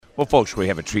Well, folks, we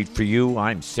have a treat for you.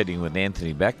 I'm sitting with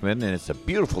Anthony Beckman, and it's a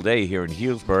beautiful day here in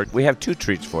Healdsburg. We have two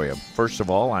treats for you. First of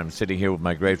all, I'm sitting here with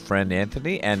my great friend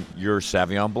Anthony, and your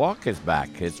Sauvignon Blanc is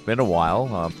back. It's been a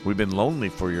while. We've been lonely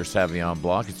for your Sauvignon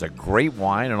Blanc. It's a great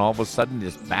wine, and all of a sudden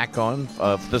it's back on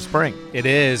for the spring. It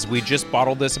is. We just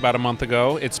bottled this about a month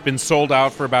ago. It's been sold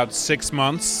out for about 6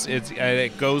 months.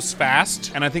 It goes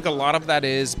fast, and I think a lot of that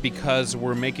is because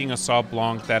we're making a Sauv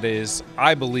Blanc that is,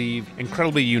 I believe,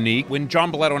 incredibly unique. When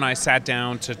John Balletto and I sat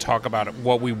down to talk about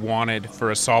what we wanted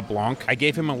for a Sauv Blanc, I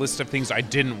gave him a list of things I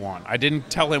didn't want. I didn't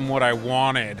tell him what I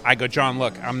wanted. I go, John,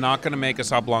 look, I'm not going to make a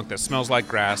Sauv Blanc that smells like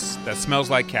grass, that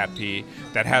smells like cat pee,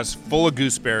 that has full of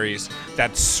gooseberries,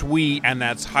 that's sweet, and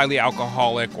that's highly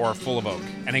alcoholic or full of oak.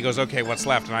 And he goes, okay, what's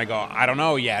left? And I go, I don't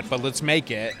know yet, but let's make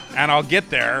it. And I'll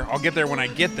get there. I'll get there when I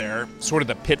get there. Sort of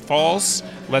the pitfalls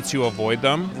lets you avoid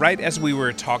them. Right as we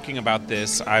were talking about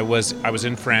this, I was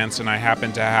in France, and I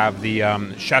happened to have the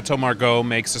Chateau Margaux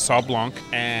makes a Sauv Blanc,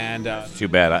 and Too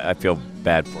bad. I feel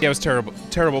bad for you. yeah, it was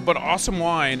terrible, but awesome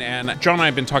wine. And John and I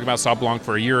have been talking about Sauv Blanc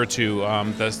for a year or two.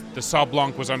 The Sauv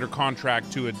Blanc was under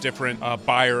contract to a different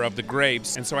buyer of the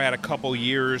grapes, and so I had a couple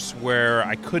years where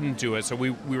I couldn't do it. So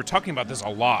we were talking about this a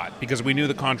lot because we knew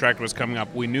the contract was coming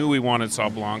up. We knew we wanted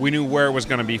Sauv Blanc. We knew where it was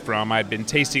going to be from. I'd been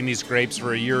tasting these grapes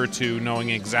for a year or two, knowing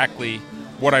exactly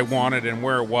what I wanted and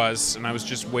where it was, and I was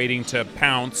just waiting to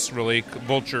pounce, really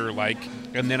vulture-like.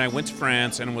 And then I went to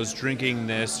France and was drinking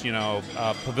this,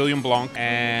 Pavilion Blanc,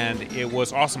 and it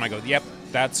was awesome. I go, yep,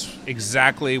 that's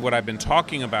exactly what I've been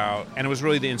talking about, and it was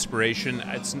really the inspiration.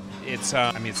 It's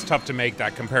tough to make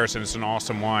that comparison. It's an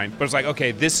awesome wine, but it's like,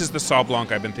 okay, this is the Sauv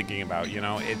Blanc I've been thinking about.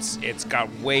 It's got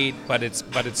weight, but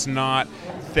it's not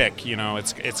thick.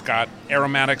 It's got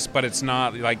aromatics, but it's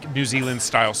not like New Zealand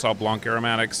style Sauv Blanc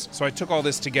aromatics. So I took all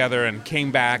this together and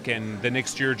came back, and the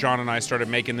next year John and I started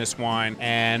making this wine,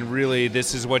 and really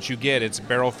this is what you get. It's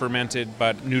barrel fermented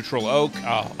but neutral oak,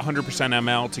 100%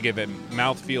 ML to give it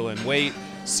mouthfeel and weight.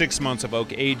 6 months of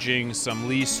oak aging, some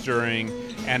lee stirring,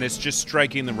 and it's just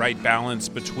striking the right balance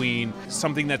between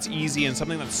something that's easy and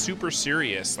something that's super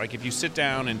serious. Like if you sit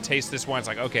down and taste this wine, it's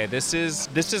like, okay, this is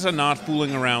a not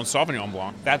fooling around Sauvignon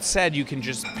Blanc. That said, you can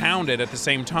just pound it at the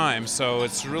same time, so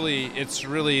it's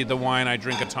really the wine I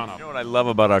drink a ton of. You know what I love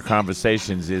about our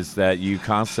conversations is that you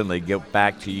constantly get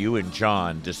back to you and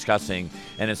John discussing,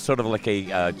 and it's sort of like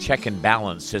a check and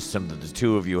balance system that the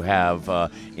two of you have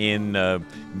in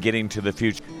getting to the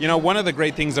future. One of the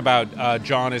great things about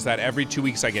John is that every 2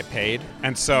 weeks I get paid,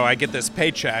 and so I get this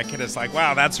paycheck, and it's like,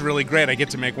 wow, that's really great. I get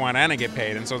to make wine and I get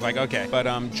paid, and so it's like, okay. But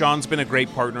John's been a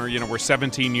great partner. We're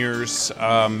 17 years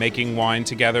making wine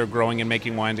together, growing and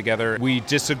making wine together. We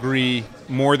disagree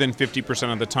more than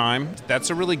 50% of the time. That's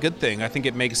a really good thing. I think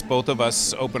it makes both of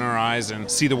us open our eyes and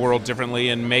see the world differently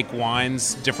and make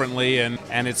wines differently,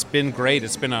 and it's been great.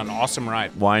 It's been an awesome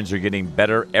ride. Wines are getting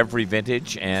better every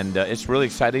vintage, and it's really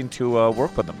exciting to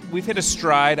work with them. We've hit a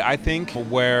stride, I think,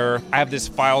 where I have this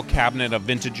file cabinet of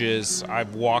vintages.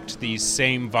 I've walked these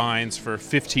same vines for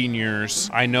 15 years.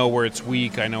 I know where it's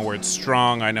weak. I know where it's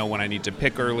strong. I know when I need to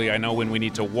pick early. I know when we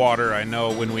need to water. I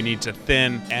know when we need to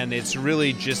thin. And it's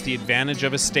really just the advantage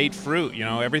of estate fruit.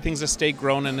 Everything's estate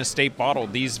grown and estate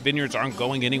bottled. These vineyards aren't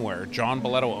going anywhere. John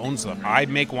Balletto owns them. I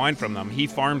make wine from them. He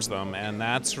farms them. And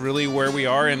that's really where we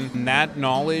are. And that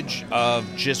knowledge of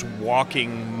just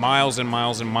walking miles and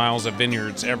miles and miles of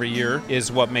vineyards every year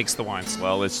is what makes the wines.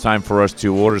 Well, it's time for us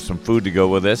to order some food to go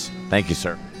with this. Thank you,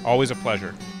 sir. Always a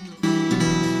pleasure.